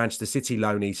Manchester City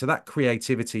loanee. So that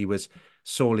creativity was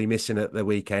sorely missing at the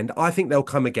weekend. I think they'll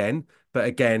come again, but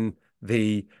again,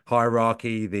 the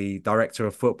hierarchy, the director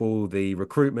of football, the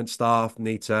recruitment staff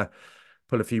need to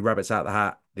pull a few rabbits out of the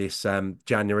hat this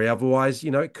January. Otherwise,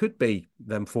 it could be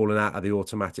them falling out of the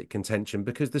automatic contention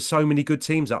because there's so many good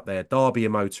teams up there. Derby are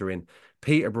motoring.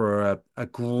 Peterborough are a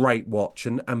great watch,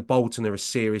 and Bolton are a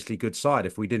seriously good side.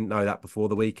 If we didn't know that before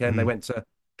the weekend, they went to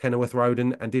Kenilworth Road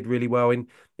and did really well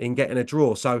in getting a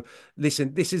draw. So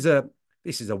listen, this is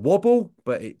a wobble,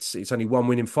 but it's only 1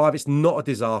 win in 5. It's not a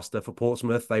disaster for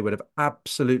Portsmouth. They would have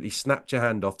absolutely snapped your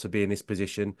hand off to be in this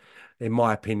position, in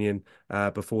my opinion,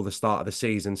 before the start of the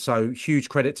season. So huge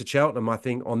credit to Cheltenham, I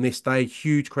think, on this day.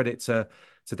 Huge credit to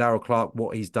Darrell Clark,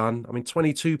 what he's done. I mean,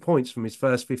 22 points from his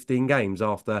first 15 games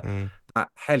after that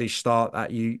hellish start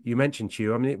that you mentioned,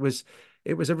 Hugh. I mean, it was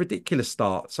a ridiculous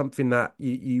start, something that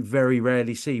you very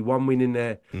rarely see. 1 win in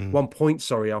there, 1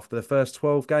 point, after the first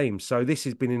 12 games. So this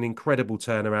has been an incredible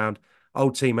turnaround.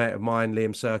 Old teammate of mine,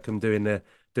 Liam Sercombe,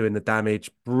 doing the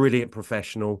damage. Brilliant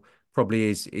professional. Probably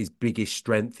his biggest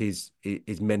strength is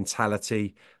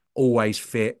mentality. always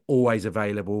fit, always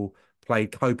available,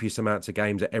 played copious amounts of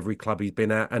games at every club he's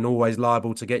been at, and always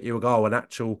liable to get you a goal. An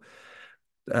actual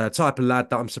type of lad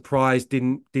that I'm surprised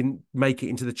didn't make it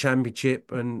into the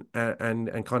Championship and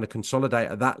kind of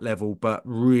consolidate at that level, but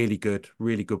really good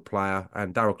player.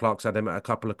 And Darryl Clark's had him at a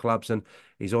couple of clubs, and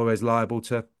he's always liable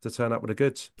to turn up with the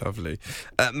goods. Lovely.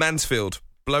 Mansfield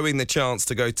blowing the chance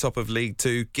to go top of League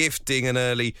Two, gifting an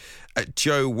early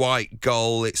Joe White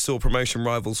goal. It saw promotion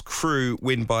rivals Crewe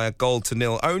win by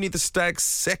 1-0. Only the Stags'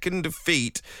 second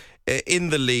defeat in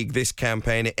the league this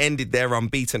campaign. It ended their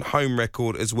unbeaten home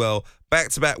record as well.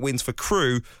 Back-to-back wins for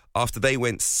Crewe after they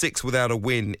went 6 without a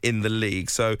win in the league.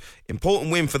 So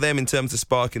important win for them in terms of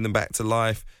sparking them back to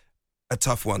life. A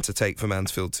tough one to take for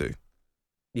Mansfield too.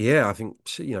 Yeah, I think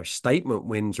statement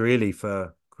wins really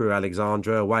for Crewe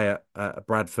Alexandra away at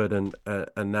Bradford and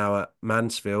now at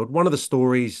Mansfield. One of the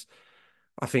stories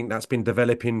I think that's been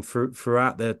developing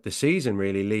throughout the season,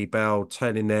 really. Lee Bell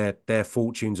turning their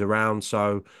fortunes around.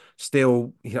 So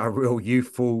still, a real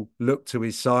youthful look to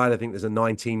his side. I think there's a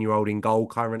 19-year-old in goal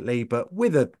currently, but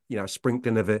with a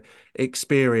sprinkling of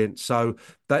experience. So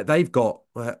they've got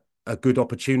a good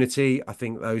opportunity. I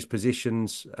think those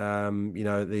positions,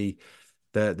 the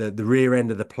rear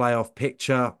end of the playoff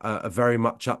picture are very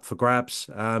much up for grabs.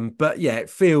 But yeah,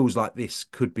 it feels like this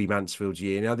could be Mansfield's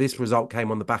year. Now, this result came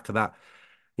on the back of that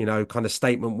kind of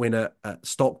statement win at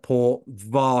Stockport.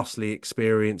 Vastly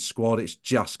experienced squad. It's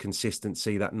just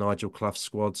consistency that Nigel Clough's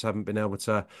squads haven't been able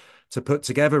to put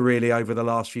together really over the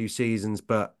last few seasons.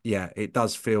 But yeah, it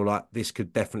does feel like this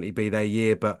could definitely be their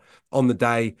year. But on the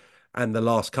day and the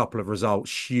last couple of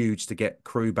results, huge to get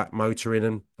Crewe back motoring,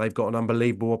 and they've got an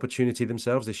unbelievable opportunity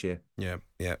themselves this year. Yeah.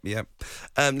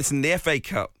 Listen, the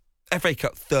FA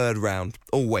Cup third round,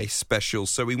 always special.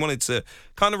 So we wanted to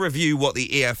kind of review what the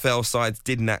EFL sides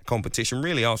did in that competition,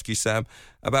 really ask you, Sam,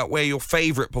 about where your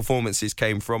favourite performances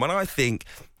came from. And I think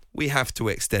we have to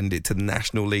extend it to the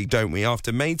National League, don't we?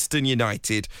 After Maidstone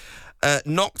United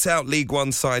knocked out League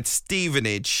One side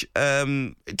Stevenage.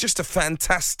 Just a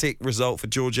fantastic result for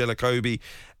George Elokobi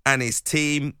and his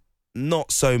team.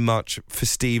 Not so much for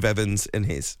Steve Evans and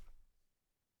his.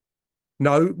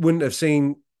 No, wouldn't have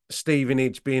seen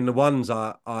Stevenage being the ones,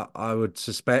 I would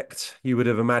suspect. You would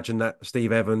have imagined that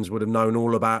Steve Evans would have known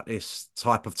all about this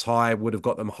type of tie, would have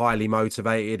got them highly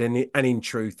motivated, and in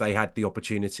truth, they had the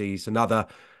opportunities. Another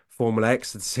Formula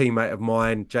X, a teammate of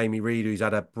mine, Jamie Reid, who's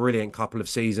had a brilliant couple of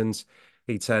seasons,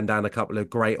 he turned down a couple of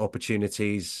great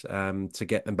opportunities to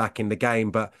get them back in the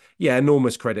game. But yeah,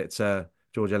 enormous credit to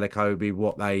George Elokobi,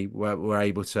 what they were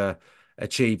able to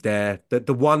achieve there.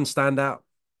 The one standout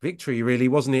victory, really,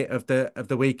 wasn't it, of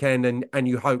the weekend? And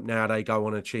you hope now they go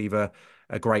on and achieve a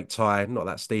great tie. Not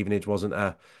that Stevenage wasn't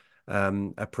a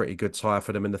pretty good tie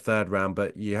for them in the third round,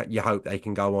 but you hope they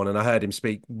can go on. And I heard him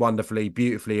speak wonderfully,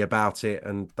 beautifully about it,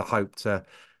 and the hope to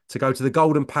go to the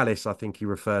Golden Palace, I think he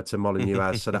referred to Molineux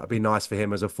as. So that would be nice for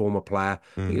him as a former player.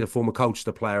 I think he's a former coach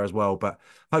to player as well, but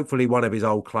hopefully one of his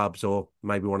old clubs or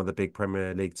maybe one of the big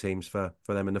Premier League teams for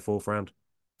them in the fourth round.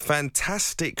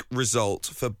 Fantastic result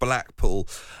for Blackpool.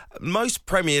 Most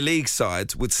Premier League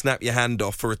sides would snap your hand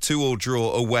off for a 2-2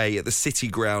 draw away at the City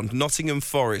Ground, Nottingham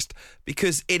Forest,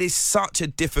 because it is such a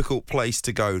difficult place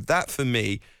to go. That, for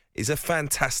me, is a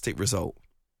fantastic result.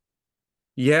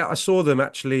 Yeah, I saw them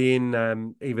actually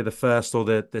in either the first or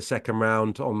the second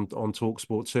round on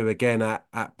TalkSport 2 again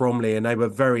at Bromley, and they were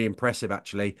very impressive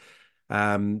actually.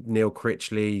 Neil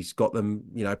Critchley's got them,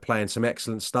 playing some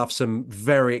excellent stuff. Some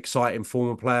very exciting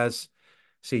former players.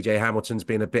 CJ Hamilton's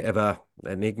been a bit of an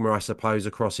enigma, I suppose,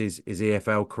 across his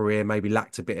EFL career. Maybe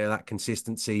lacked a bit of that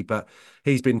consistency, but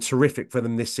he's been terrific for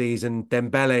them this season.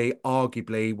 Dembele,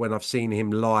 arguably, when I've seen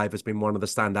him live, has been one of the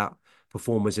standout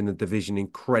performers in the division.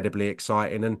 Incredibly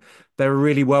exciting, and they're a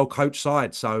really well coached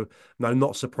side. So no,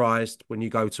 not surprised when you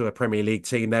go to a Premier League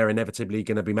team, they're inevitably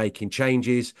going to be making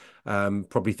changes,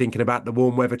 probably thinking about the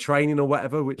warm weather training or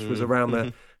whatever, which was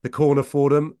around the corner for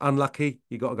them. Unlucky,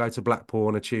 you got to go to Blackpool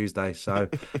on a Tuesday. So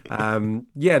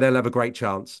yeah, they'll have a great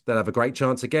chance. They'll have a great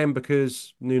chance again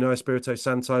because Nuno Espirito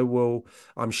Santo will,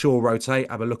 I'm sure, rotate,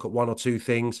 have a look at one or two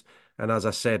things. And as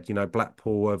I said,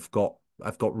 Blackpool have got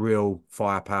real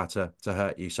firepower to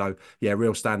hurt you. So, yeah,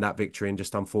 real standout victory, and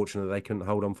just unfortunate they couldn't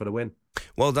hold on for the win.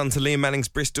 Well done to Liam Manning's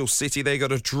Bristol City. They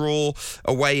got a draw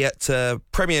away at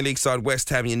Premier League side West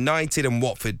Ham United, and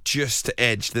Watford just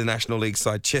edged the National League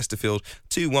side Chesterfield.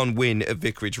 2-1 win at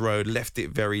Vicarage Road. Left it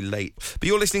very late. But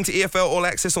you're listening to EFL All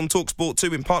Access on TalkSport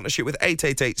 2 in partnership with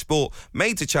 888 Sport.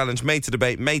 Made to challenge, made to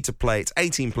debate, made to play. It's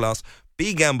 18+.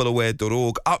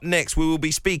 BeGambleAware.org. Up next, we will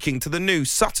be speaking to the new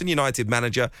Sutton United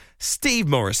manager, Steve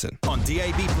Morison. On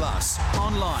DAB+,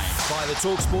 online, via the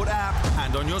TalkSport app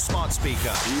and on your smart speaker.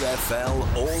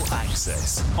 EFL All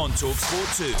Access. On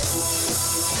TalkSport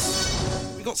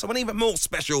 2. We've got someone even more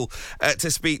special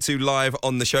to speak to live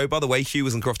on the show. By the way, Hugh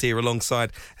Croft here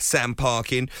alongside Sam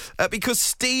Parkin, because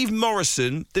Steve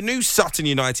Morison, the new Sutton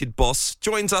United boss,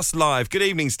 joins us live. Good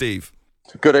evening, Steve.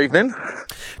 Good evening.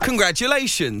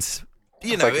 Congratulations.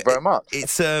 Thank you very much.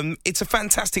 It's a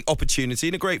fantastic opportunity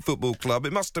in a great football club.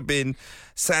 It must have been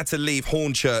sad to leave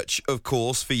Hornchurch, of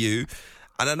course, for you.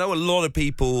 And I know a lot of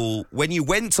people, when you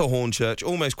went to Hornchurch,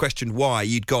 almost questioned why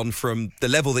you'd gone from the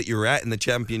level that you were at in the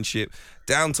Championship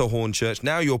down to Hornchurch.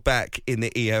 Now you're back in the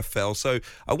EFL. So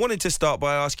I wanted to start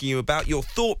by asking you about your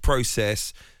thought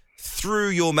process through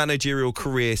your managerial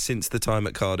career since the time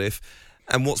at Cardiff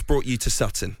and what's brought you to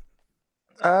Sutton.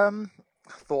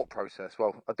 Thought process.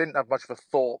 Well, I didn't have much of a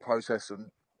thought process in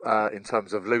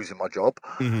terms of losing my job.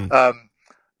 Mm-hmm.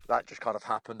 That just kind of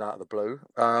happened out of the blue,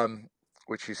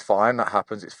 which is fine. That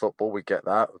happens. It's football. We get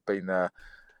that. We've been there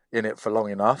in it for long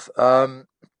enough. Took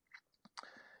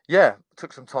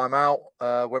some time out.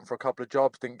 Went for a couple of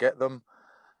jobs. Didn't get them.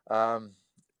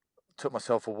 Took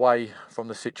myself away from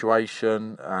the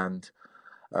situation and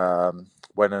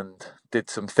went and did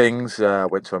some things,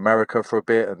 went to America for a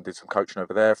bit and did some coaching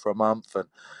over there for a month and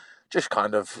just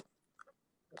kind of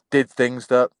did things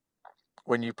that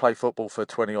when you play football for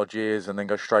 20 odd years and then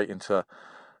go straight into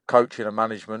coaching and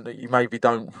management that you maybe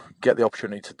don't get the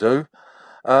opportunity to do.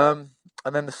 And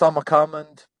then the summer come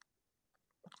and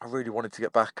I really wanted to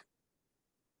get back,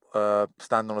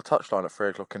 stand on a touchline at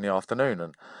 3:00 in the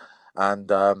afternoon and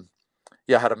I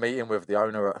had a meeting with the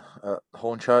owner at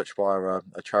Hornchurch via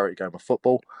a charity game of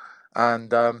football.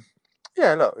 And, it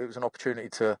was an opportunity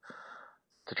to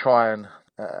try and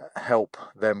help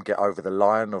them get over the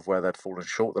line of where they'd fallen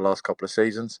short the last couple of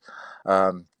seasons,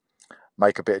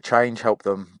 make a bit of change, help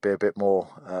them be a bit more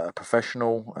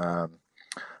professional,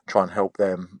 try and help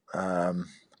them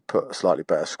put a slightly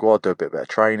better squad, do a bit better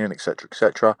training, etc.,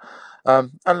 etc.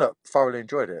 And look, thoroughly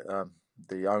enjoyed it.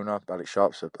 The owner, Alex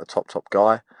Sharp's a top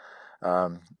guy.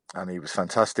 And he was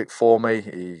fantastic for me.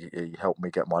 He helped me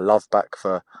get my love back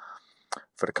for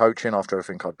the coaching after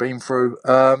everything I'd been through.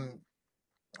 Got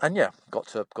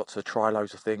to try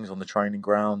loads of things on the training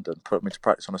ground and put them into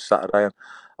practice on a Saturday. And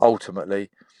ultimately,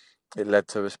 it led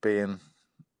to us being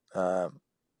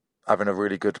having a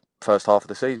really good first half of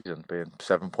the season, being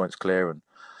 7 points clear and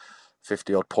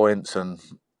 50 odd points, and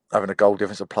having a goal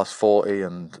difference of plus 40.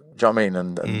 And do you know what I mean?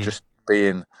 And just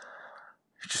being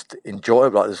just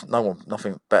enjoyable. Like there's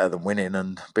nothing better than winning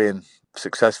and being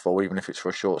successful, even if it's for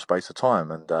a short space of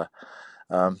time. And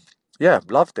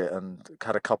loved it, and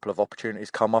had a couple of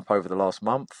opportunities come up over the last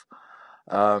month.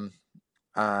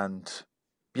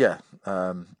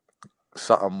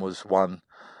 Sutton was one,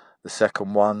 the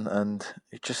second one, and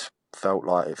it just felt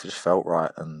right.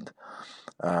 And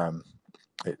I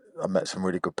met some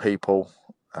really good people,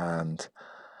 and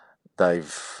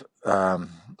they've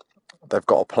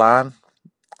got a plan.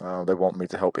 They want me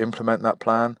to help implement that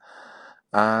plan.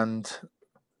 And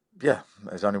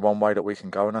there's only one way that we can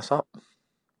go, and that's up.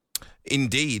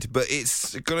 Indeed, but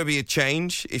it's going to be a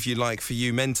change, if you like, for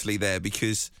you mentally there,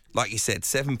 because, like you said,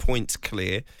 7 points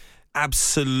clear,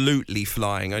 absolutely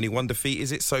flying. Only one defeat,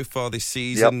 is it, so far this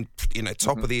season? Yep.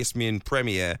 Top of the Isthmian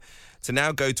Premier. To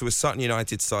now go to a Sutton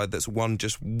United side that's won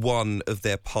just one of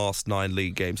their past 9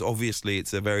 league games. Obviously,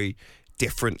 it's a very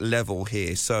different level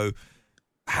here. So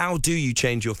how do you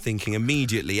change your thinking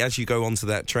immediately as you go onto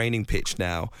that training pitch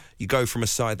now? You go from a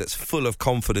side that's full of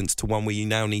confidence to one where you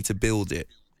now need to build it.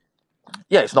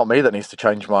 Yeah, it's not me that needs to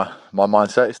change my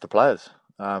mindset. It's the players.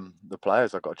 The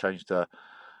players. I've got to change the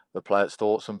players'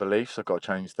 thoughts and beliefs. I've got to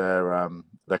change their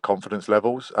confidence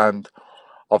levels. And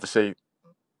obviously,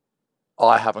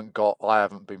 I haven't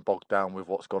been bogged down with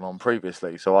what's gone on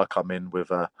previously. So I come in with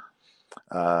a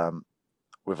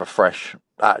fresh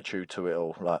attitude to it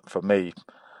all. Like for me,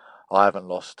 I haven't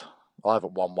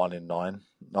won 1 in 9.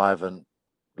 I haven't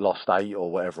lost 8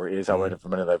 or whatever it is. However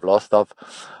many they've lost.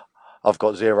 I've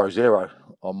got 0-0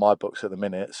 on my books at the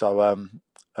minute. So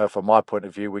from my point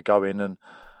of view, we go in and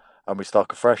we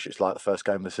start afresh. It's like the first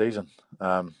game of the season.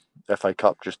 FA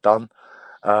Cup just done.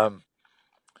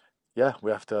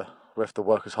 We have to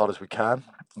work as hard as we can.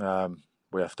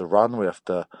 We have to run. We have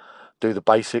to do the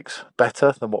basics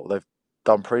better than what they've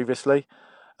done previously,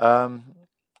 and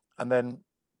then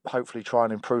hopefully try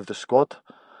and improve the squad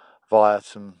via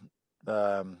some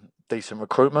decent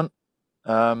recruitment,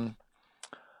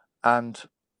 and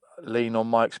lean on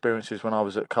my experiences when I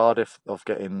was at Cardiff of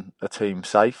getting a team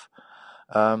safe,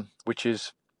 which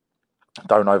is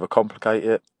don't overcomplicate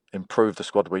it, improve the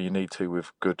squad where you need to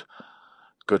with good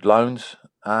loans,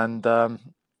 and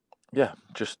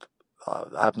just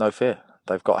have no fear.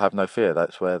 They've got to have no fear.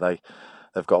 That's where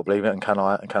they've got to believe it. And can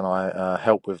I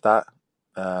help with that?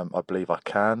 I believe I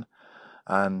can,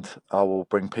 and I will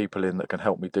bring people in that can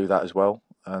help me do that as well.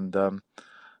 And that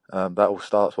all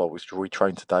starts, we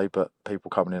train today, but people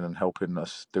coming in and helping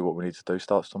us do what we need to do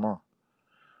starts tomorrow.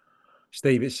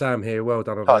 Steve, it's Sam here. Well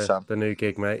done on the new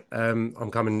gig, mate.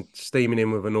 I'm coming steaming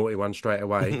in with a naughty one straight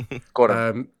away. Got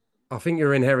him. I think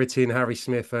you're inheriting Harry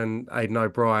Smith and Aidan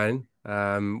O'Brien,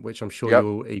 which I'm sure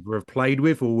you'll either have played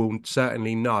with or will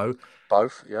certainly know.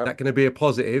 Both, yeah. Is that going to be a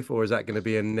positive or is that going to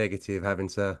be a negative, having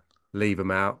to leave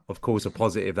them out? Of course, a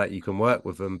positive that you can work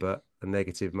with them, but a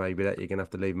negative maybe that you're going to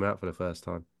have to leave them out for the first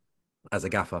time as a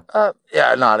gaffer.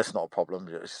 That's not a problem.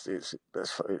 It's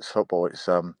football. It's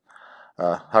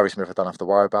Harry Smith I don't have to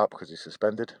worry about because he's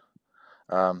suspended.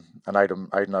 And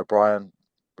Aidan O'Brien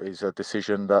is a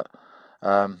decision that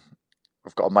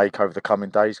I've got to make over the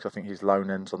coming days because I think his loan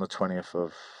ends on the 20th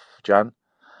of Jan.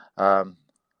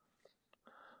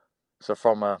 So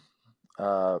from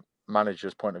a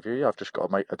manager's point of view, I've just got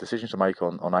to make a decision to make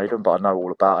on Aidan, but I know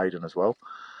all about Aidan as well.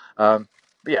 But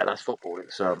yeah, that's football.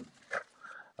 It's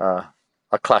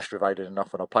I clashed with Aidan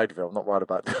enough when I played with him. I'm not worried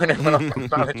about doing it when I'm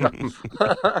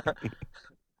manager.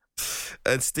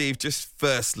 And Steve, just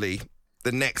firstly,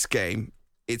 the next game,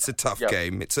 it's a tough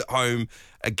game. It's at home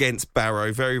against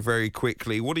Barrow very, very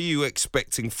quickly. What are you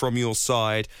expecting from your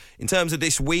side in terms of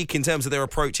this week, in terms of their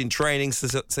approach in training, so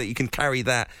that you can carry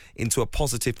that into a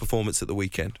positive performance at the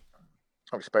weekend?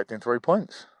 I'm expecting 3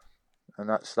 points, and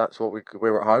that's what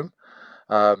we're at home.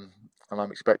 And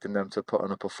I'm expecting them to put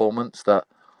on a performance that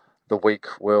the week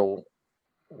will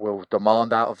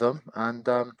demand out of them. And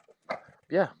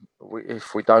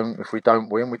if we don't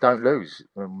win, we don't lose.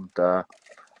 And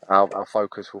our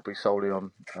focus will be solely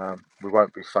on. We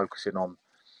won't be focusing on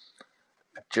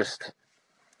just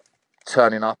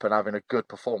turning up and having a good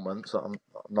performance.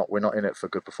 We're not in it for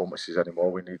good performances anymore.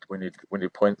 We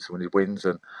need points. We need wins,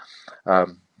 and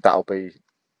that'll be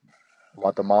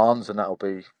my demands, and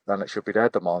it should be their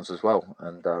demands as well.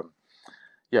 And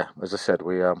as I said,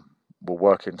 we're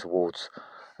working towards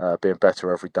being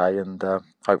better every day, and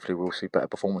hopefully we'll see better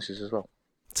performances as well.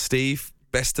 Steve,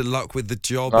 best of luck with the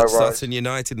job at Sutton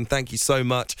United, and thank you so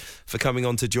much for coming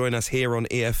on to join us here on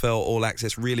EFL All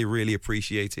Access. Really, really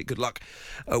appreciate it. Good luck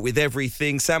with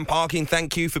everything. Sam Parkin,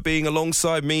 thank you for being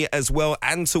alongside me as well,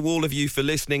 and to all of you for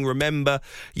listening. Remember,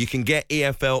 you can get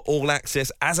EFL All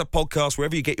Access as a podcast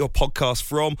wherever you get your podcast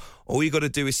from. All you got to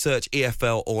do is search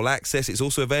EFL All Access. It's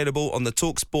also available on the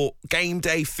TalkSport Game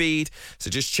Day feed, so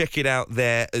just check it out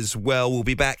there as well. We'll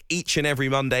be back each and every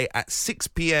Monday at 6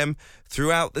 p.m.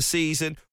 throughout the season.